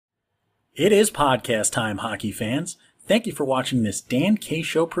It is podcast time, hockey fans. Thank you for watching this Dan K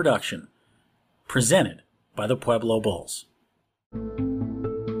Show production, presented by the Pueblo Bulls.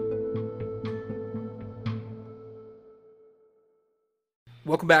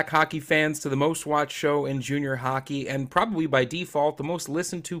 Welcome back, hockey fans, to the most watched show in junior hockey, and probably by default, the most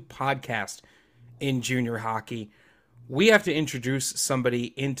listened to podcast in junior hockey. We have to introduce somebody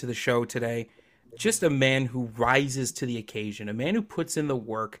into the show today. Just a man who rises to the occasion, a man who puts in the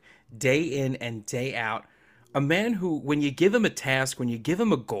work day in and day out, a man who, when you give him a task, when you give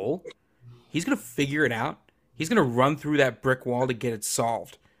him a goal, he's going to figure it out. He's going to run through that brick wall to get it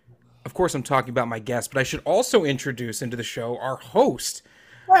solved. Of course, I'm talking about my guest, but I should also introduce into the show our host.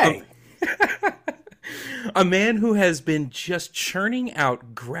 Hey! A man who has been just churning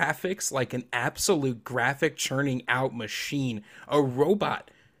out graphics like an absolute graphic churning out machine, a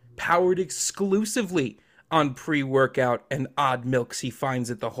robot powered exclusively on pre-workout and odd milks he finds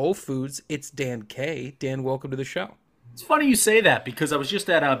at the Whole Foods. It's Dan K. Dan, welcome to the show. It's funny you say that because I was just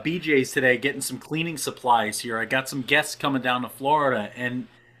at BJ's today getting some cleaning supplies here. I got some guests coming down to Florida, and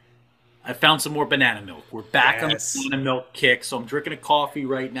I found some more banana milk. We're back on the banana milk kick, so I'm drinking a coffee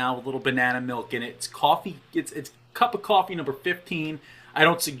right now with a little banana milk in it. It's coffee. It's cup of coffee number 15. I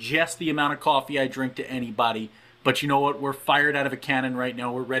don't suggest the amount of coffee I drink to anybody, but you know what? We're fired out of a cannon right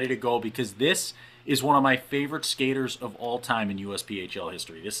now. We're ready to go because this is one of my favorite skaters of all time in USPHL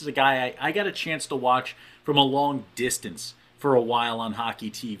history. This is a guy I got a chance to watch from a long distance for a while on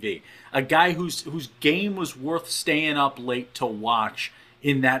hockey TV. A guy whose game was worth staying up late to watch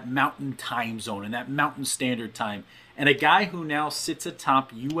in that mountain time zone, in that mountain standard time. And a guy who now sits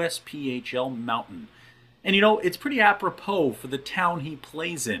atop USPHL Mountain. And you know, it's pretty apropos for the town he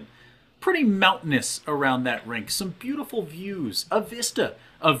plays in. Pretty mountainous around that rink. Some beautiful views, a vista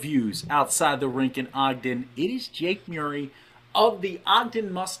of views outside the rink in Ogden. It is Jake Meure of the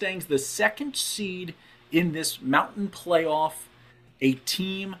Ogden Mustangs, the second seed in this mountain playoff. A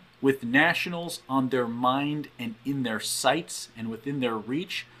team with nationals on their mind and in their sights and within their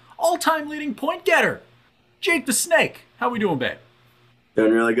reach. All-time leading point getter, Jake the Snake. How we doing, babe?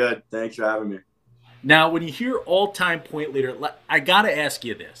 Doing really good. Thanks for having me. Now, when you hear all-time point leader, I got to ask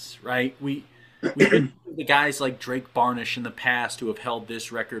you this, right? We've interviewed the guys like Drake Barnish in the past who have held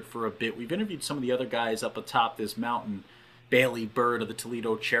this record for a bit. We've interviewed some of the other guys up atop this mountain, Bailey Bird of the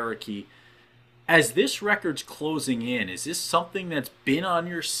Toledo Cherokee. As this record's closing in, is this something that's been on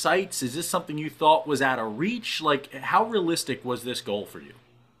your sights? Is this something you thought was out of reach? Like, how realistic was this goal for you?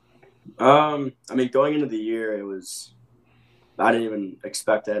 I mean, going into the year, I didn't even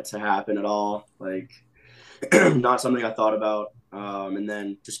expect that to happen at all. Like, not something I thought about. And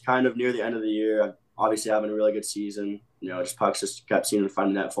then just kind of near the end of the year, obviously having a really good season, just pucks just kept seeming to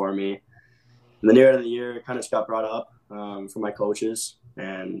find net for me. And the near end of the year, it kind of just got brought up from my coaches.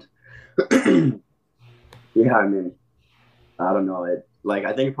 And yeah, I mean, I don't know.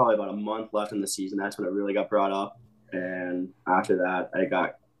 I think probably about a month left in the season, that's when it really got brought up. And after that, I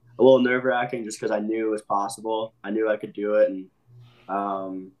got a little nerve-wracking just because I knew it was possible. I knew I could do it.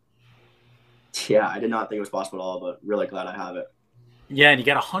 And, yeah, I did not think it was possible at all, but really glad I have it. Yeah, and you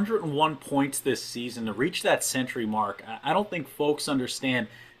got 101 points this season to reach that century mark. I don't think folks understand.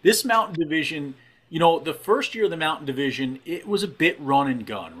 This Mountain Division, the first year of the Mountain Division, it was a bit run and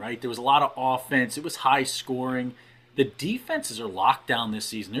gun, right? There was a lot of offense. It was high scoring. The defenses are locked down this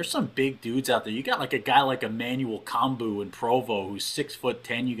season. There's some big dudes out there. You got like a guy like Emmanuel Kambu in Provo who's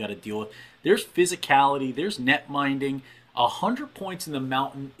 6'10" you got to deal with. There's physicality. There's net minding. 100 points in the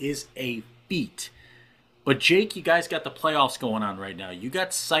Mountain is a feat. But Jake, you guys got the playoffs going on right now. You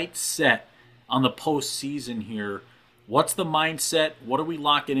got sights set on the postseason here. What's the mindset? What are we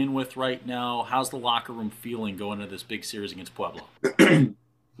locking in with right now? How's the locker room feeling going into this big series against Pueblo?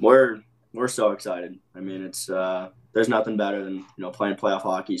 We're so excited. I mean, it's there's nothing better than playing playoff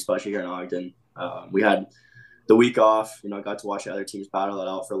hockey, especially here in Ogden. We had the week off. Got to watch the other teams battle it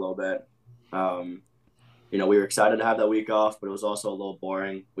out for a little bit. We were excited to have that week off, but it was also a little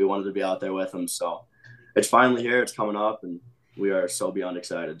boring. We wanted to be out there with them, so it's finally here. It's coming up, and we are so beyond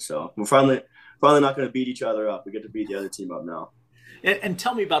excited. So we're finally not going to beat each other up. We get to beat the other team up now. And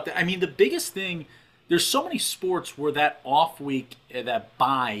tell me about that. I mean, the biggest thing, there's so many sports where that off week, that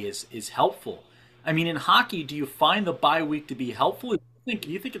bye is helpful. I mean, in hockey, do you find the bye week to be helpful? Do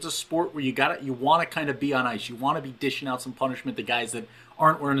you think it's a sport where you want to kind of be on ice? You want to be dishing out some punishment to guys that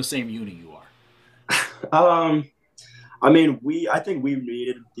aren't wearing the same uni you are? I mean, I think we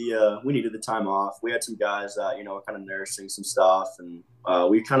needed the time off. We had some guys that were kind of nursing some stuff, and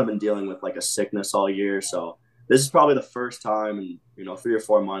we've kind of been dealing with like a sickness all year. So this is probably the first time in 3 or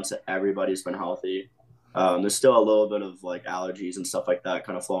 4 months that everybody's been healthy. There's still a little bit of like allergies and stuff like that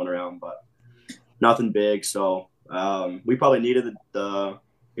kind of flowing around, but nothing big. So we probably needed the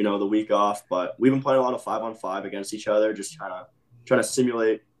week off, but we've been playing a lot of 5-on-5 against each other, just trying to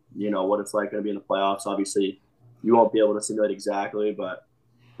simulate what it's like going to be in the playoffs. Obviously, you won't be able to simulate exactly, but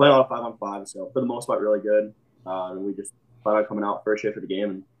playing a lot of 5-on-5. So for the most part, really good. And we just plan on coming out first shift of the game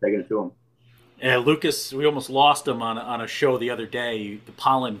and taking it to them. Yeah, Lucas, we almost lost him on a show the other day. The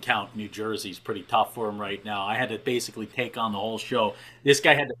pollen count in New Jersey is pretty tough for him right now. I had to basically take on the whole show. This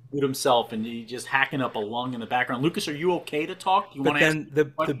guy had to mute himself, and he just hacking up a lung in the background. Lucas, are you okay to talk? You But want to ask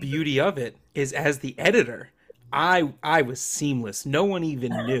then the beauty of it is, as the editor, I was seamless. No one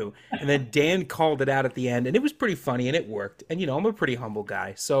even knew. And then Dan called it out at the end, and it was pretty funny, and it worked. And I'm a pretty humble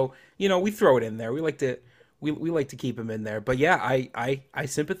guy, so we throw it in there. We like to keep him in there. But yeah, I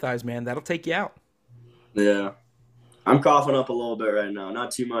sympathize, man. That'll take you out. Yeah. I'm coughing up a little bit right now.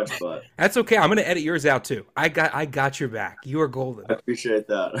 Not too much, but That's okay. I'm gonna edit yours out too. I got your back. You are golden. I appreciate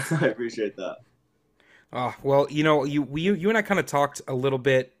that. I appreciate that. Oh, well, you and I kind of talked a little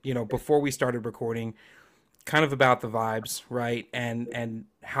bit, before we started recording, kind of about the vibes, right? And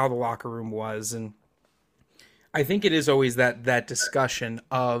how the locker room was. And I think it is always that discussion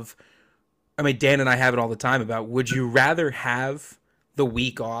of, I mean, Dan and I have it all the time about, would you rather have the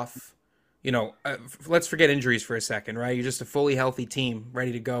week off? Let's forget injuries for a second, right? You're just a fully healthy team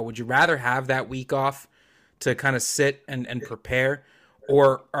ready to go. Would you rather have that week off to kind of sit and prepare?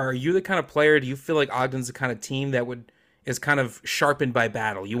 Or are you the kind of player, do you feel like Ogden's the kind of team that is kind of sharpened by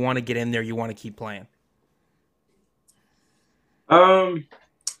battle? You want to get in there, you want to keep playing?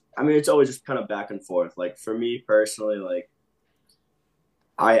 I mean, it's always just kind of back and forth. Like for me personally, like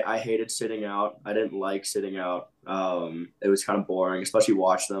I hated sitting out. I didn't like sitting out. It was kind of boring, especially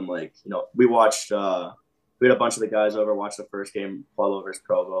watch them. Like, we had a bunch of the guys over, watched the first game, Pueblo versus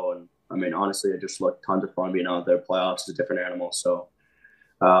Provo. And I mean, honestly, it just looked tons of fun being out there. Playoffs is a different animal. So,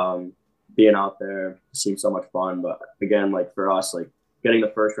 being out there seemed so much fun. But again, like for us, like getting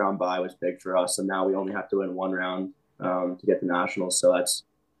the first round bye was big for us. And now we only have to win one round, to get the nationals. So that's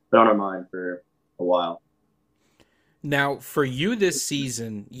been on our mind for a while. Now, for you this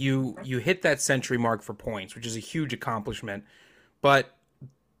season, you hit that century mark for points, which is a huge accomplishment. But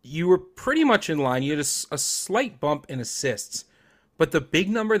you were pretty much in line. You had a slight bump in assists. But the big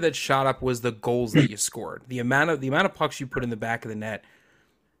number that shot up was the goals that you scored. The amount of pucks you put in the back of the net.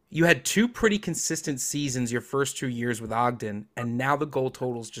 You had two pretty consistent seasons your first 2 years with Ogden, and now the goal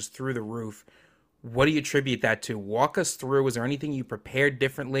total's just through the roof. What do you attribute that to? Walk us through. Was there anything you prepared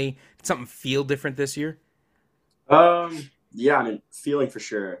differently? Did something feel different this year? Yeah, I mean, feeling for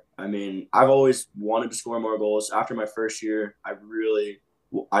sure. I mean, I've always wanted to score more goals. After my first year, I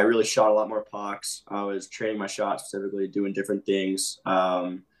really shot a lot more pucks. I was training my shot specifically, doing different things,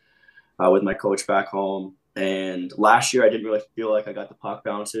 with my coach back home. And last year, I didn't really feel like I got the puck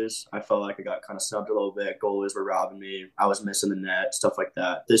bounces. I felt like I got kind of snubbed a little bit. Goalies were robbing me. I was missing the net, stuff like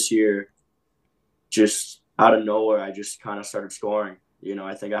that. This year, just out of nowhere, I just kind of started scoring.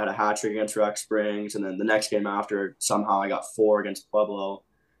 I think I had a hat trick against Rock Springs, and then the next game after, somehow I got 4 against Pueblo,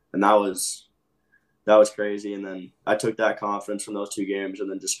 and that was crazy. And then I took that confidence from those 2 games, and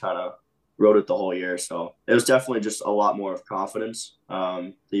then just kind of rode it the whole year. So it was definitely just a lot more of confidence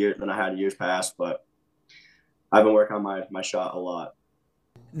the year than I had years past. But I've been working on my shot a lot.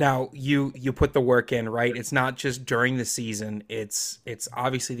 Now you put the work in, right? It's not just during the season. It's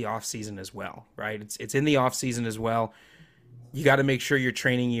obviously the off season as well, right? It's in the off season as well. You got to make sure you're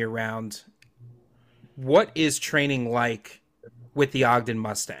training year round. What is training like with the Ogden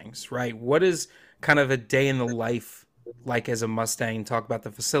Mustangs, right? What is kind of a day in the life like as a Mustang? Talk about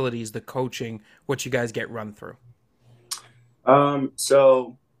the facilities, the coaching, what you guys get run through.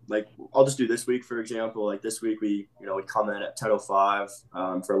 So like I'll just do this week, for example. Like this week we come in at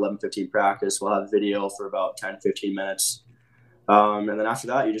 10:05 for 11:15 practice. We'll have video for about 10-15 minutes. And then after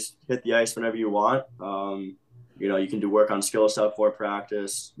that, you just hit the ice whenever you want. You can do work on skill stuff for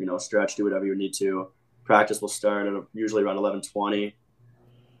practice, stretch, do whatever you need to. Practice will start at usually around 11:20.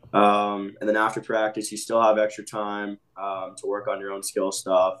 And then after practice, you still have extra time to work on your own skill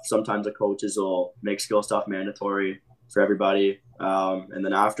stuff. Sometimes the coaches will make skill stuff mandatory for everybody. And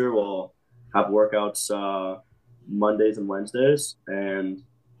then after, we'll have workouts Mondays and Wednesdays. And,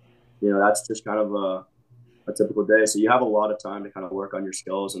 that's just kind of a typical day. So you have a lot of time to kind of work on your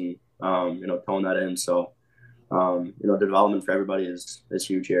skills and, tone that in. So, development for everybody is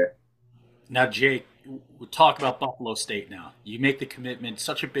huge here. Now, Jake, we'll talk about Buffalo State now. You make the commitment,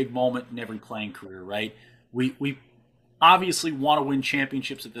 such a big moment in every playing career, right? We obviously want to win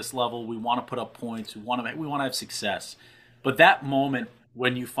championships at this level. We want to put up points. We want to have success. But that moment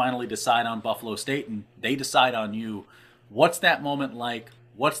when you finally decide on Buffalo State and they decide on you. What's that moment like?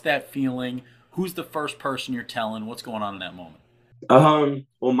 What's that feeling? Who's the first person you're telling? What's going on in that moment?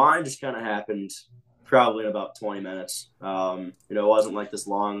 Well, mine just kind of happened probably in about 20 minutes. It wasn't like this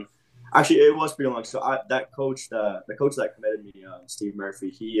long. Actually, it was pretty long. So that coach, the coach that committed me, Steve Murphy,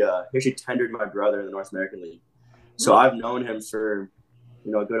 he actually tendered my brother in the North American League. So I've known him for, a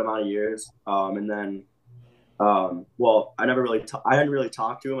good amount of years. And then, well, I hadn't really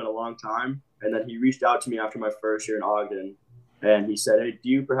talked to him in a long time. And then he reached out to me after my first year in Ogden, and he said, "Hey, do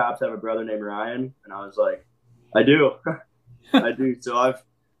you perhaps have a brother named Ryan?" And I was like, "I do." I do. So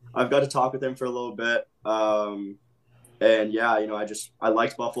I've got to talk with him for a little bit. And yeah, I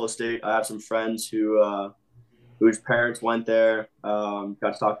liked Buffalo State. I have some friends whose parents went there. Got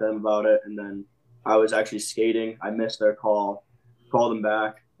to talk to them about it. And then I was actually skating. I missed their call, called him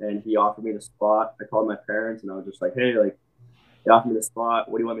back, and he offered me the spot. I called my parents, and I was just like, "Hey, like, they offered me the spot.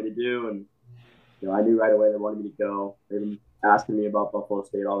 What do you want me to do?" And I knew right away they wanted me to go. They've been asking me about Buffalo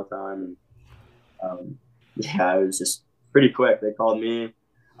State all the time, and yeah, it was just pretty quick. They called me,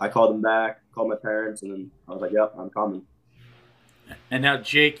 I called them back, called my parents, and then I was like, "Yep, I'm coming." And now,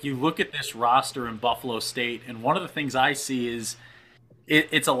 Jake, you look at this roster in Buffalo State, and one of the things I see is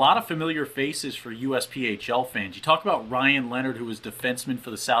it's a lot of familiar faces for USPHL fans. You talk about Ryan Leonard, who was defenseman for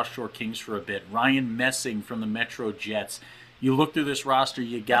the South Shore Kings for a bit, Ryan Messing from the Metro Jets. You look through this roster,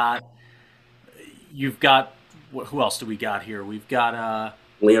 you've got who else do we got here? We've got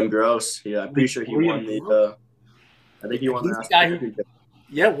Liam Gross. Yeah, I'm pretty sure he won the. I think he won the national championship.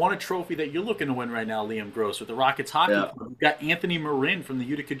 Yeah, won a trophy that you're looking to win right now, Liam Gross, with the Rockets hockey club. We've got Anthony Marin from the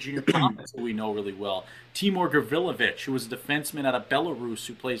Utica Junior Comets, who we know really well. Timur Gavrilievich, who was a defenseman out of Belarus,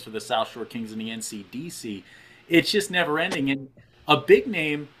 who plays for the South Shore Kings in the NCDC. It's just never ending. And a big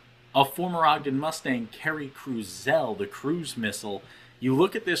name, a former Ogden Mustang, Kerry Cruzel, the cruise missile. You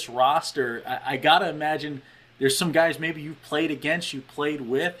look at this roster, I got to imagine there's some guys maybe you've played against, you played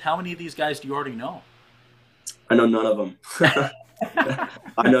with. How many of these guys do you already know? I know none of them.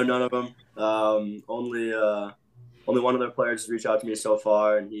 I know none of them. Only one of their players has reached out to me so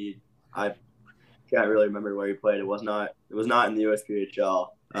far, and I can't really remember where he played. It was not in the USPHL.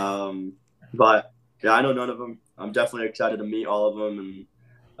 But yeah, I know none of them. I'm definitely excited to meet all of them, and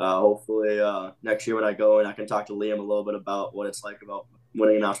hopefully next year when I go in, I can talk to Liam a little bit about what it's like about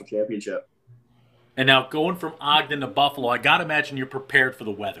winning a national championship. And now going from Ogden to Buffalo, I got to imagine you're prepared for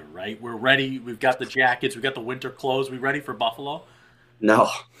the weather, right? We're ready. We've got the jackets. We've got the winter clothes. We ready for Buffalo? No.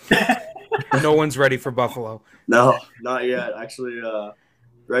 No one's ready for Buffalo. No, not yet. Actually,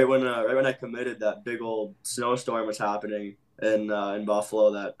 right when I committed, that big old snowstorm was happening in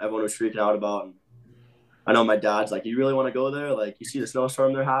Buffalo that everyone was freaking out about. And I know my dad's like, "You really want to go there? Like, you see the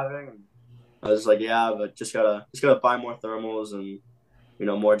snowstorm they're having?" And I was like, "Yeah, but just gotta buy more thermals and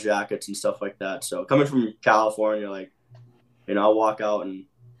more jackets and stuff like that." So coming from California, like, I'll walk out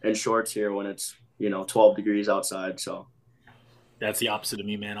in shorts here when it's 12 degrees outside. So that's the opposite of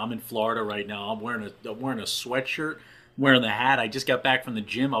me, man. I'm in Florida right now. I'm wearing a sweatshirt, wearing the hat. I just got back from the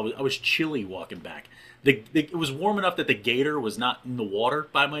gym. I was chilly walking back. It was warm enough that the gator was not in the water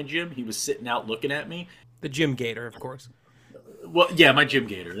by my gym. He was sitting out looking at me. The gym gator, of course. Well, yeah, my gym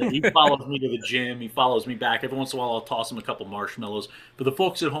gator. He follows me to the gym. He follows me back. Every once in a while, I'll toss him a couple marshmallows. For the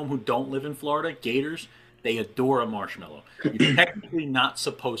folks at home who don't live in Florida, gators, they adore a marshmallow. You're technically not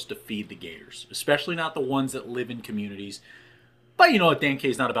supposed to feed the gators, especially not the ones that live in communities. But Dan K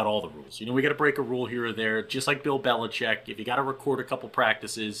is not about all the rules. We got to break a rule here or there, just like Bill Belichick. If you got to record a couple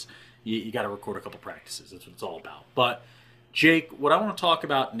practices, you got to record a couple practices. That's what it's all about. But Jake, what I want to talk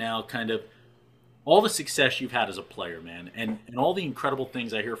about now, kind of all the success you've had as a player, man, and all the incredible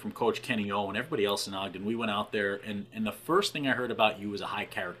things I hear from Coach Kenny O and everybody else in Ogden. We went out there, and the first thing I heard about you was a high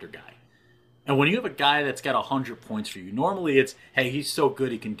character guy. And when you have a guy that's got 100 points for you, normally it's, hey, he's so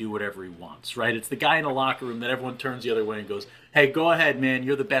good he can do whatever he wants, right? It's the guy in the locker room that everyone turns the other way and goes, hey, go ahead, man,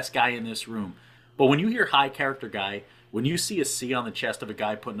 you're the best guy in this room. But when you hear high character guy, when you see a C on the chest of a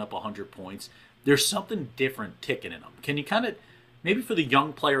guy putting up 100 points, there's something different ticking in him. Can you kind of, maybe for the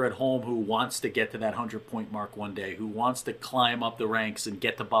young player at home who wants to get to that 100-point mark one day, who wants to climb up the ranks and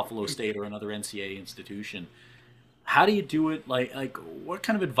get to Buffalo State or another NCAA institution, how do you do it? Like, what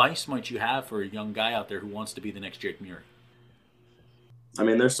kind of advice might you have for a young guy out there who wants to be the next Jake Meure? I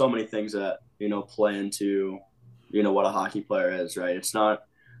mean, there's so many things that, play into, what a hockey player is, right? It's not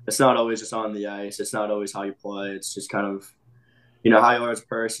always just on the ice. It's not always how you play. It's just kind of, how you are as a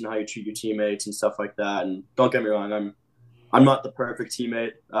person, how you treat your teammates and stuff like that. And don't get me wrong, I'm not the perfect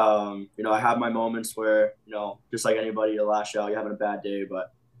teammate. I have my moments where, just like anybody, you lash out, you're having a bad day,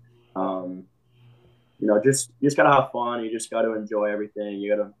 but you just gotta have fun. You just gotta enjoy everything.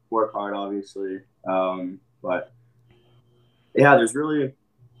 You gotta work hard, obviously. But yeah, there's really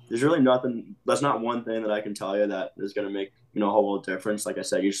nothing. There's not one thing that I can tell you that is gonna make a whole world difference. Like I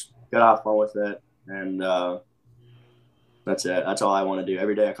said, you just gotta have fun with it, and that's it. That's all I want to do.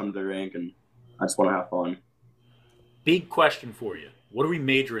 Every day I come to the rink, and I just want to have fun. Big question for you. What are we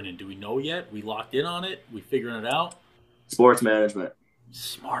majoring in? Do we know yet? We locked in on it? We figuring it out? Sports management.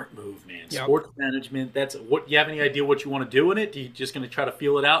 Smart move, man. Yep. Sports management. That's what. You have any idea what you want to do in it? Do you just going to try to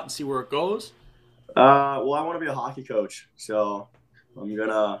feel it out and see where it goes? Well, I want to be a hockey coach, so I'm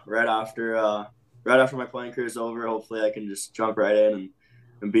gonna right after my playing career is over. Hopefully, I can just jump right in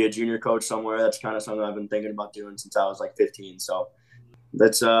and be a junior coach somewhere. That's kind of something I've been thinking about doing since I was like 15. So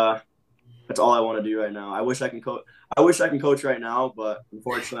that's all I want to do right now. I wish I can coach. I wish I can coach right now, but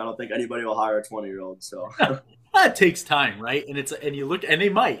unfortunately, I don't think anybody will hire a 20-year-old. So It takes time, right? And you look, and they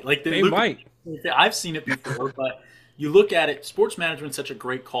might They might. I've seen it before, but you look at it. Sports management's such a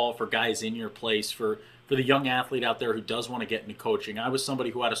great call for guys in your place, for the young athlete out there who does want to get into coaching. I was somebody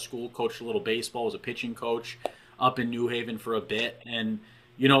who had a school, coached a little baseball, was a pitching coach up in New Haven for a bit, and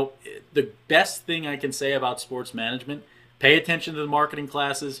the best thing I can say about sports management: pay attention to the marketing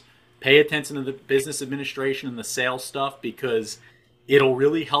classes, pay attention to the business administration and the sales stuff, because it'll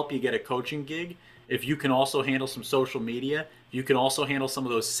really help you get a coaching gig. If you can also handle some social media, you can also handle some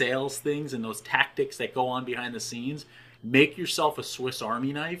of those sales things and those tactics that go on behind the scenes. Make yourself a Swiss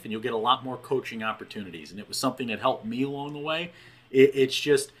Army knife, and you'll get a lot more coaching opportunities. And it was something that helped me along the way. It's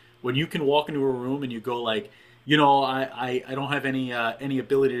just when you can walk into a room and you go like, I don't have any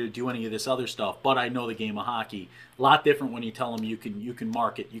ability to do any of this other stuff, but I know the game of hockey. A lot different when you tell them you can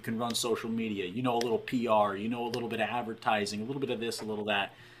market, you can run social media, a little PR, a little bit of advertising, a little bit of this, a little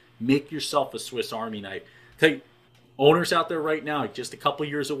that. Make yourself a Swiss Army knife. Tell you, owners out there right now, just a couple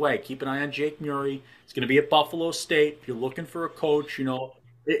years away, keep an eye on Jake Meure. He's going to be at Buffalo State. If you're looking for a coach,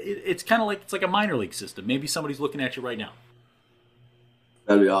 it's kind of like a minor league system. Maybe somebody's looking at you right now.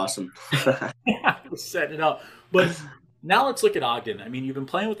 That'd be awesome. Setting it up. But now let's look at Ogden. I mean, you've been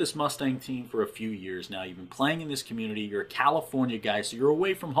playing with this Mustang team for a few years now. You've been playing in this community. You're a California guy, so you're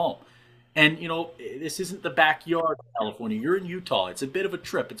away from home. And, this isn't the backyard of California. You're in Utah. It's a bit of a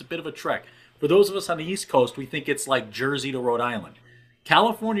trip. It's a bit of a trek. For those of us on the East Coast, we think it's like Jersey to Rhode Island.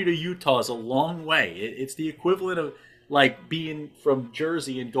 California to Utah is a long way. It's the equivalent of like being from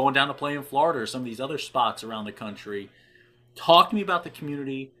Jersey and going down to play in Florida or some of these other spots around the country. Talk to me about the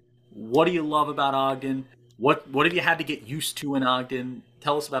community. What do you love about Ogden? What have you had to get used to in Ogden?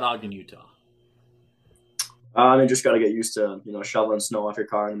 Tell us about Ogden, Utah. Just got to get used to, shoveling snow off your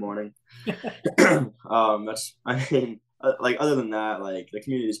car in the morning. Like other than that, like the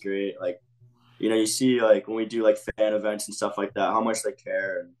community is great. Like, you see like when we do like fan events and stuff like that, how much they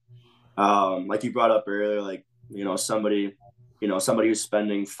care. And like you brought up earlier, like, somebody who's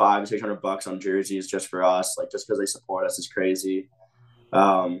spending $500-600 on jerseys just for us, like just because they support us is crazy.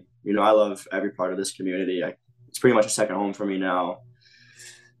 I love every part of this community. It's pretty much a second home for me now.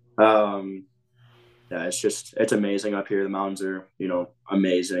 Yeah, it's amazing up here. The mountains are,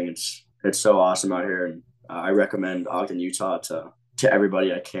 amazing. It's so awesome out here. And I recommend Ogden, Utah to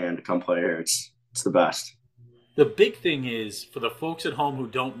everybody I can to come play here. It's the best. The big thing is, for the folks at home who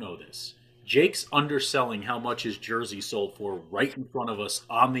don't know this, Jake's underselling how much his jersey sold for right in front of us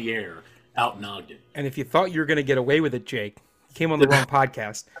on the air out in Ogden. And if you thought you were going to get away with it, Jake, you came on the wrong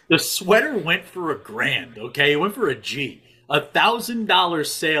podcast. The sweater went for $1,000, okay? It went for a G. $1,000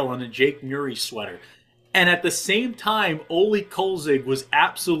 sale on a Jake Meure sweater. And at the same time, Ole Kolzig was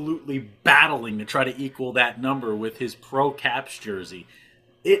absolutely battling to try to equal that number with his Pro Caps jersey.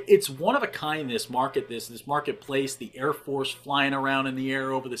 It's one of a kind, this marketplace, the Air Force flying around in the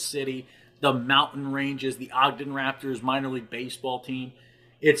air over the city, the mountain ranges, the Ogden Raptors minor league baseball team.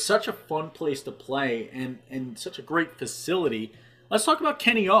 It's such a fun place to play and such a great facility. Let's talk about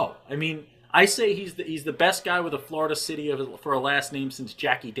Kenny O. I mean, I say he's the best guy with a Florida city for a last name since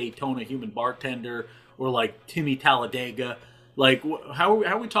Jackie Daytona, human bartender, or like Timmy Talladega. Like, how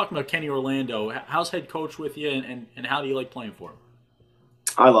are we talking about Kenny Orlando? How's head coach with you, and how do you like playing for him?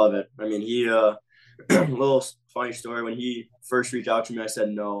 I love it. I mean, he a little funny story. When he first reached out to me, I said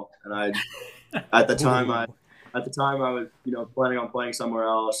no, and at the time I was planning on playing somewhere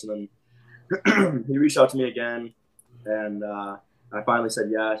else, and then he reached out to me again, and I finally said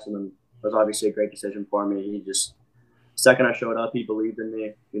yes, and then it was obviously a great decision for me. He just, second I showed up, he believed in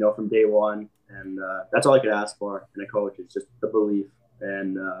me, from day one, and that's all I could ask for in a coach. It's just the belief,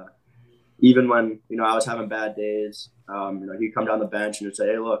 and even when I was having bad days, he'd come down the bench and he'd say,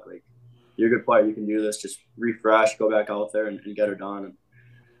 "Hey, look, like, you're a good player. You can do this. Just refresh, go back out there and get her done."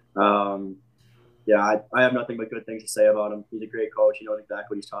 And I have nothing but good things to say about him. He's a great coach. He knows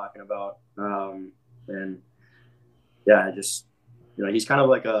exactly what he's talking about. And yeah, just he's kind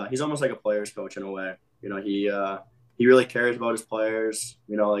of he's almost like a player's coach in a way. He really cares about his players.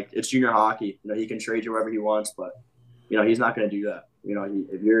 Like it's junior hockey. He can trade you wherever he wants, but he's not going to do that.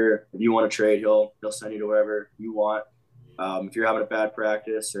 If you want to trade, he'll send you to wherever you want. If you're having a bad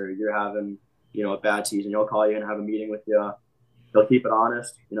practice or you're having a bad season, he'll call you and have a meeting with you. He'll keep it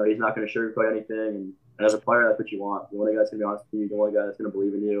honest. He's not going to sugarcoat anything. And as a player, that's what you want. You want a guy that's going to be honest with you. You want a guy that's going to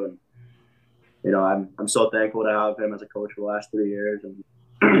believe in you. And I'm so thankful to have him as a coach for the last 3 years,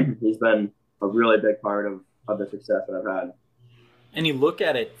 and he's been a really big part of the success that I've had. And you look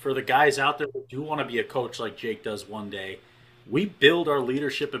at it for the guys out there who do want to be a coach like Jake does one day. We build our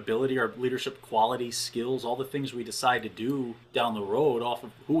leadership ability, our leadership quality, skills, all the things we decide to do down the road off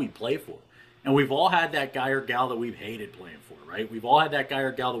of who we play for. And we've all had that guy or gal that we've hated playing for, right? We've all had that guy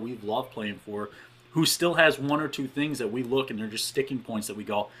or gal that we've loved playing for who still has one or two things that we look and they're just sticking points that we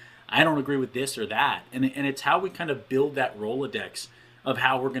go, I don't agree with this or that. And it's how we kind of build that Rolodex of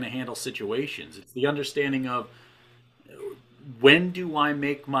how we're going to handle situations. It's the understanding of when do I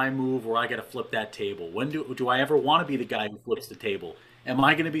make my move or I got to flip that table? When do I ever want to be the guy who flips the table? Am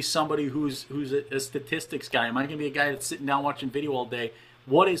I going to be somebody who's a statistics guy? Am I going to be a guy that's sitting down watching video all day?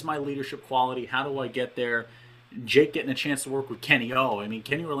 What is my leadership quality? How do I get there? Jake getting a chance to work with Kenny O. I mean,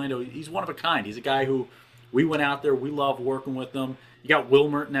 Kenny Orlando, he's one of a kind. He's a guy who we went out there. We love working with him. You got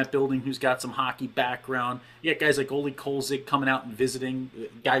Wilmert in that building who's got some hockey background. You got guys like Oli Kolzig coming out and visiting, the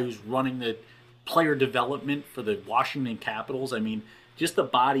guy who's running the player development for the Washington Capitals. I mean, just the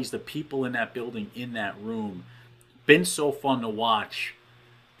bodies, the people in that building, in that room. Been so fun to watch.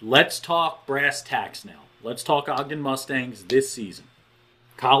 Let's talk brass tacks now. Let's talk Ogden Mustangs this season.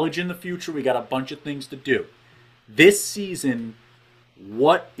 College in the future, we got a bunch of things to do. This season,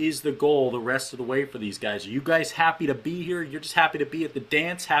 what is the goal the rest of the way for these guys? Are you guys happy to be here? You're just happy to be at the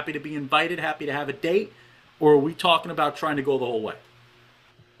dance, happy to be invited, happy to have a date? Or are we talking about trying to go the whole way?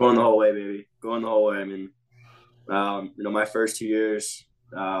 Going the whole way, baby. Going the whole way. I mean, my first 2 years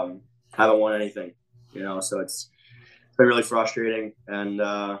haven't won anything, so it's been really frustrating. And,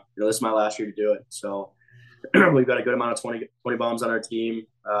 this is my last year to do it. So we've got a good amount of 20 bombs on our team.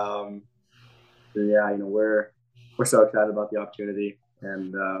 We're so excited about the opportunity.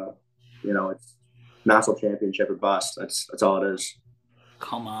 And, it's national championship or bust. That's all it is.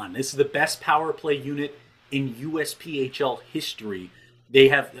 Come on. This is the best power play unit in USPHL history. They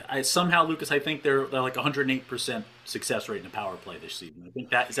have somehow, Lucas, I think they're like 108% success rate in the power play this season. I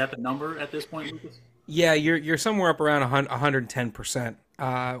think is that the number at this point, Lucas? Yeah, you're somewhere up around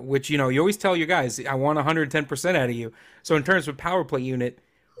 110%, which, you always tell your guys, I want 110% out of you. So in terms of power play unit,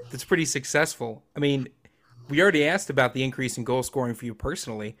 that's pretty successful. I mean, we already asked about the increase in goal scoring for you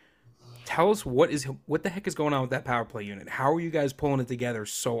personally. Tell us what the heck is going on with that power play unit? How are you guys pulling it together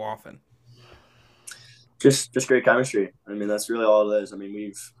so often? Just great chemistry. I mean, that's really all it is. I mean,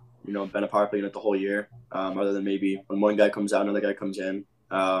 we've been a power play unit the whole year, other than maybe when one guy comes out, another guy comes in.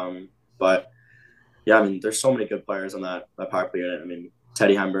 But yeah, I mean, there's so many good players on that power play unit. I mean,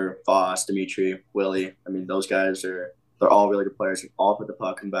 Teddy Hember, Foss, Dimitri, Willie. I mean, those guys they're all really good players. We all put the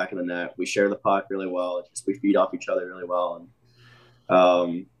puck in the back of the net. We share the puck really well. We feed off each other really well.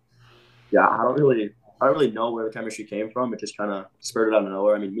 And I don't really know where the chemistry came from. It just kind of spurted out of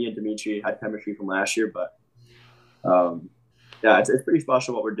nowhere. I mean, me and Dimitri had chemistry from last year, but it's pretty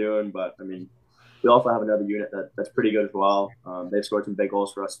special what we're doing. But I mean, we also have another unit that's pretty good as well. They've scored some big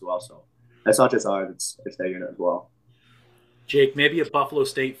goals for us as well. So it's not just ours; it's their unit as well. Jake, maybe a Buffalo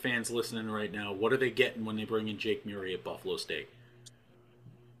State fans listening right now, what are they getting when they bring in Jake Meure at Buffalo State?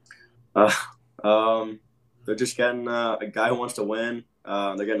 They're just getting a guy who wants to win.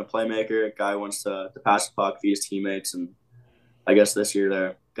 They're getting a playmaker, a guy who wants to pass the puck, feed his teammates, and I guess this year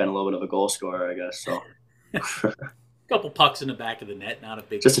they're getting a little bit of a goal scorer, I guess. So a couple pucks in the back of the net, not a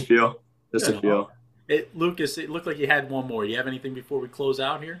big. Just a few. Lucas, it looked like you had one more. Do you have anything before we close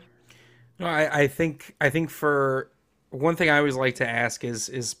out here? No, I think for one thing I always like to ask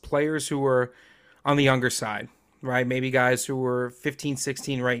is players who are on the younger side, right? Maybe guys who are 15,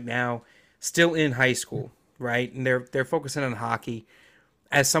 16 right now, still in high school, right? And they're focusing on hockey.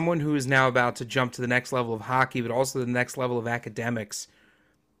 As someone who is now about to jump to the next level of hockey, but also the next level of academics,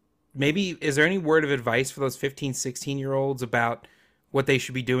 maybe is there any word of advice for those 15, 16-year-olds about what they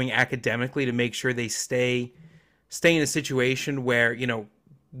should be doing academically to make sure they stay in a situation where,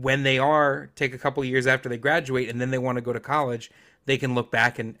 when they take a couple of years after they graduate and then they want to go to college, they can look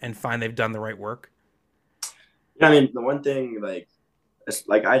back and find they've done the right work? Yeah, I mean, the one thing, I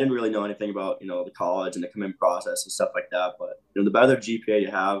didn't really know anything about, the college and the commit process and stuff like that. But, the better GPA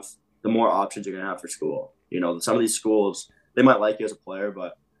you have, the more options you're going to have for school. Some of these schools, they might like you as a player,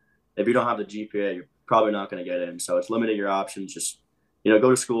 but if you don't have the GPA, you're probably not going to get in. So it's limiting your options. Just, go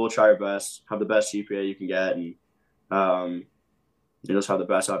to school, try your best, have the best GPA you can get, and just have the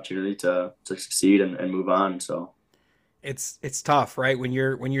best opportunity to succeed and move on. So it's tough, right? When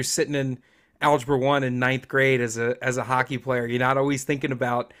you're sitting in Algebra 1 in ninth grade as a hockey player, you're not always thinking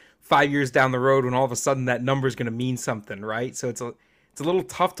about 5 years down the road when all of a sudden that number is going to mean something, right? So it's a little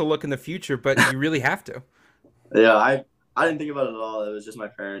tough to look in the future, but you really have to. Yeah, I didn't think about it at all. It was just my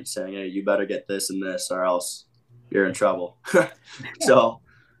parents saying, "Hey, you better get this and this, or else you're in trouble." So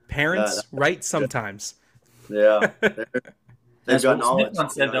parents right sometimes. Yeah, they've got knowledge. Smith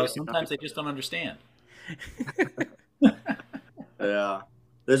once said, though, sometimes they just don't understand. Yeah,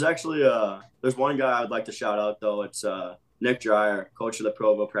 there's actually there's one guy I'd like to shout out though. It's Nick Dreyer, coach of the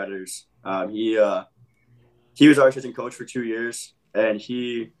Provo Predators. He was our assistant coach for 2 years, and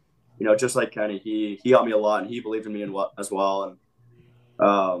he, just like Kenny, he helped me a lot, and he believed in me as well.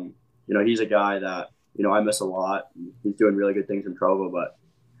 And he's a guy that I miss a lot. He's doing really good things in Provo, but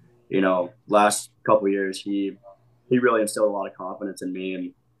last couple of years he really instilled a lot of confidence in me,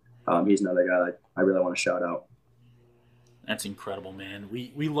 and he's another guy that I really want to shout out. That's incredible, man.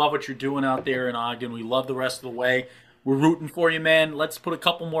 We love what you're doing out there in Ogden. We love the rest of the way. We're rooting for you, man. Let's put a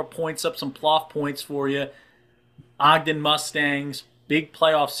couple more points up, some playoff points for you. Ogden Mustangs, big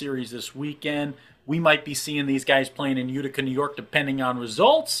playoff series this weekend. We might be seeing these guys playing in Utica, New York, depending on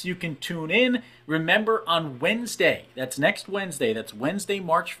results. You can tune in. Remember, on Wednesday, that's next Wednesday, that's Wednesday,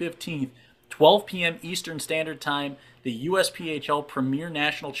 March 15th, 12 p.m. Eastern Standard Time, the USPHL Premier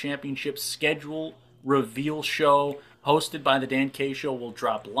National Championship schedule reveal show hosted by the Dan K Show will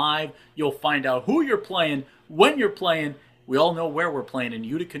drop live. You'll find out who you're playing, when you're playing. We all know where we're playing in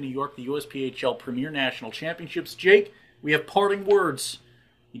Utica, New York, the USPHL Premier National Championships. Jake, we have parting words.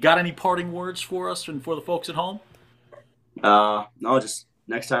 You got any parting words for us and for the folks at home? No, just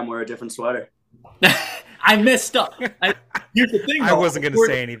next time wear a different sweater. I messed up. Here's the thing, I wasn't going to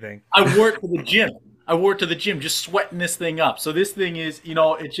say anything. I wore it to the gym. Just sweating this thing up. So this thing is,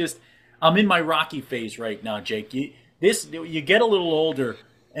 it's just, I'm in my Rocky phase right now, Jake. You get a little older,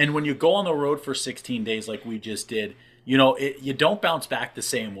 and when you go on the road for 16 days like we just did, you don't bounce back the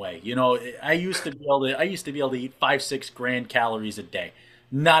same way. I used to be able to eat 5-6 grand calories a day.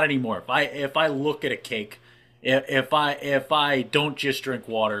 Not anymore. If I look at a cake, if I don't just drink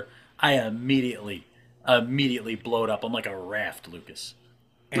water, I immediately bloat up. I'm like a raft, Lucas.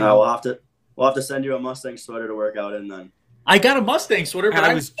 We'll have to send you a Mustang sweater to work out in then. I got a Mustang sweater, but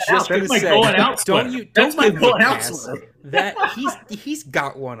I was just going to say, don't give him a pass. That he's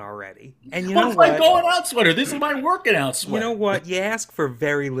got one already. And you know what? What's my going out sweater? This is my working out sweater. You know what? You ask for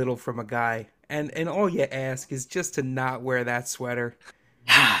very little from a guy, and all you ask is just to not wear that sweater.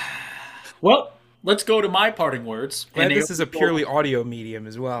 Well, let's go to my parting words. And this is a purely audio medium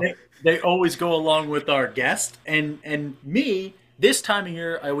as well. They always go along with our guest, and me. This time of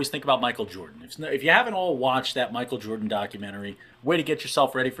year, I always think about Michael Jordan. If you haven't all watched that Michael Jordan documentary, way to get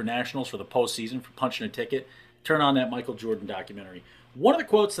yourself ready for nationals for the postseason, for punching a ticket, turn on that Michael Jordan documentary. One of the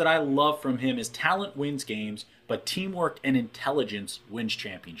quotes that I love from him is, "Talent wins games, but teamwork and intelligence wins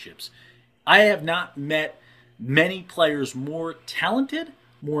championships." I have not met many players more talented,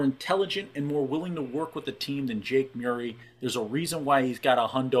 more intelligent, and more willing to work with the team than Jake Meure. There's a reason why he's got a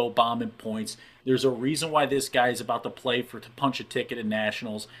hundo bomb in points. There's a reason why this guy is about to play to punch a ticket in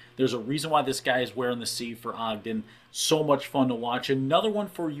nationals. There's a reason why this guy is wearing the C for Ogden. So much fun to watch. Another one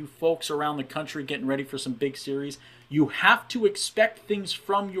for you folks around the country getting ready for some big series. You have to expect things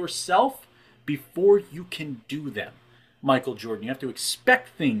from yourself before you can do them. Michael Jordan, you have to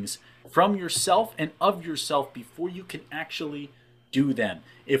expect things from yourself and of yourself before you can actually do them.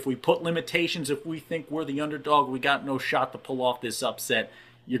 If we put limitations, if we think we're the underdog, we got no shot to pull off this upset,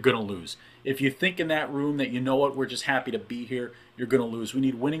 you're going to lose. If you think in that room that, we're just happy to be here, you're going to lose. We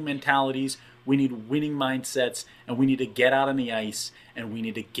need winning mentalities, we need winning mindsets, and we need to get out on the ice, and we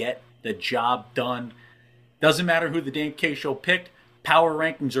need to get the job done. Doesn't matter who the Dan K Show picked. Power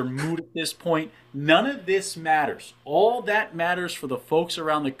rankings are moot at this point. None of this matters. All that matters for the folks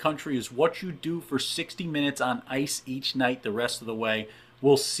around the country is what you do for 60 minutes on ice each night the rest of the way.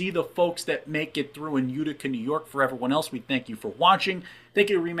 We'll see the folks that make it through in Utica, New York. For everyone else, we thank you for watching.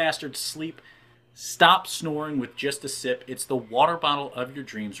 Thank you to Remastered Sleep. Stop snoring with just a sip. It's the water bottle of your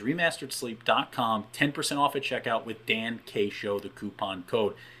dreams. RemasteredSleep.com. 10% off at checkout with Dan K Show, the coupon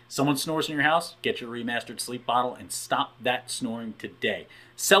code. Someone snores in your house, get your Remastered Sleep bottle and stop that snoring today.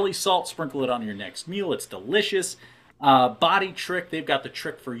 Selly salt, sprinkle it on your next meal. It's delicious. Body Trick, they've got the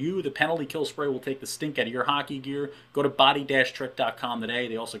trick for you. The penalty kill spray will take the stink out of your hockey gear. Go to body-trick.com today.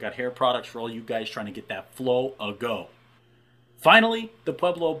 They also got hair products for all you guys trying to get that flow a go. Finally, the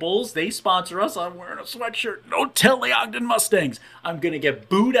Pueblo Bulls, they sponsor us. I'm wearing a sweatshirt. Don't tell the Ogden Mustangs. I'm going to get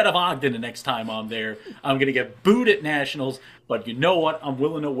booed out of Ogden the next time I'm there. I'm going to get booed at Nationals. But you know what? I'm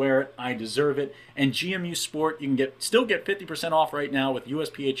willing to wear it. I deserve it. And GMU Sport, you can still get 50% off right now with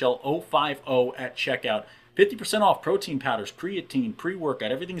USPHL 050 at checkout. 50% off protein powders, creatine, pre-workout.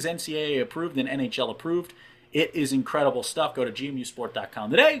 Everything's NCAA approved and NHL approved. It is incredible stuff. Go to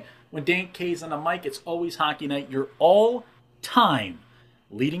gmusport.com today. When Dan K's on the mic, it's always hockey night. Your all-time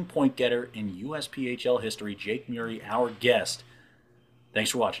leading point getter in USPHL history, Jake Meure, our guest.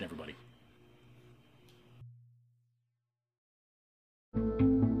 Thanks for watching, everybody.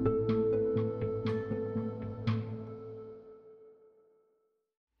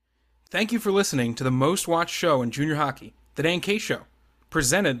 Thank you for listening to the most watched show in junior hockey, The Dan K Show,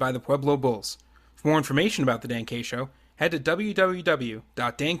 presented by the Pueblo Bulls. For more information about The Dan K Show, head to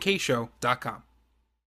www.dankshow.com.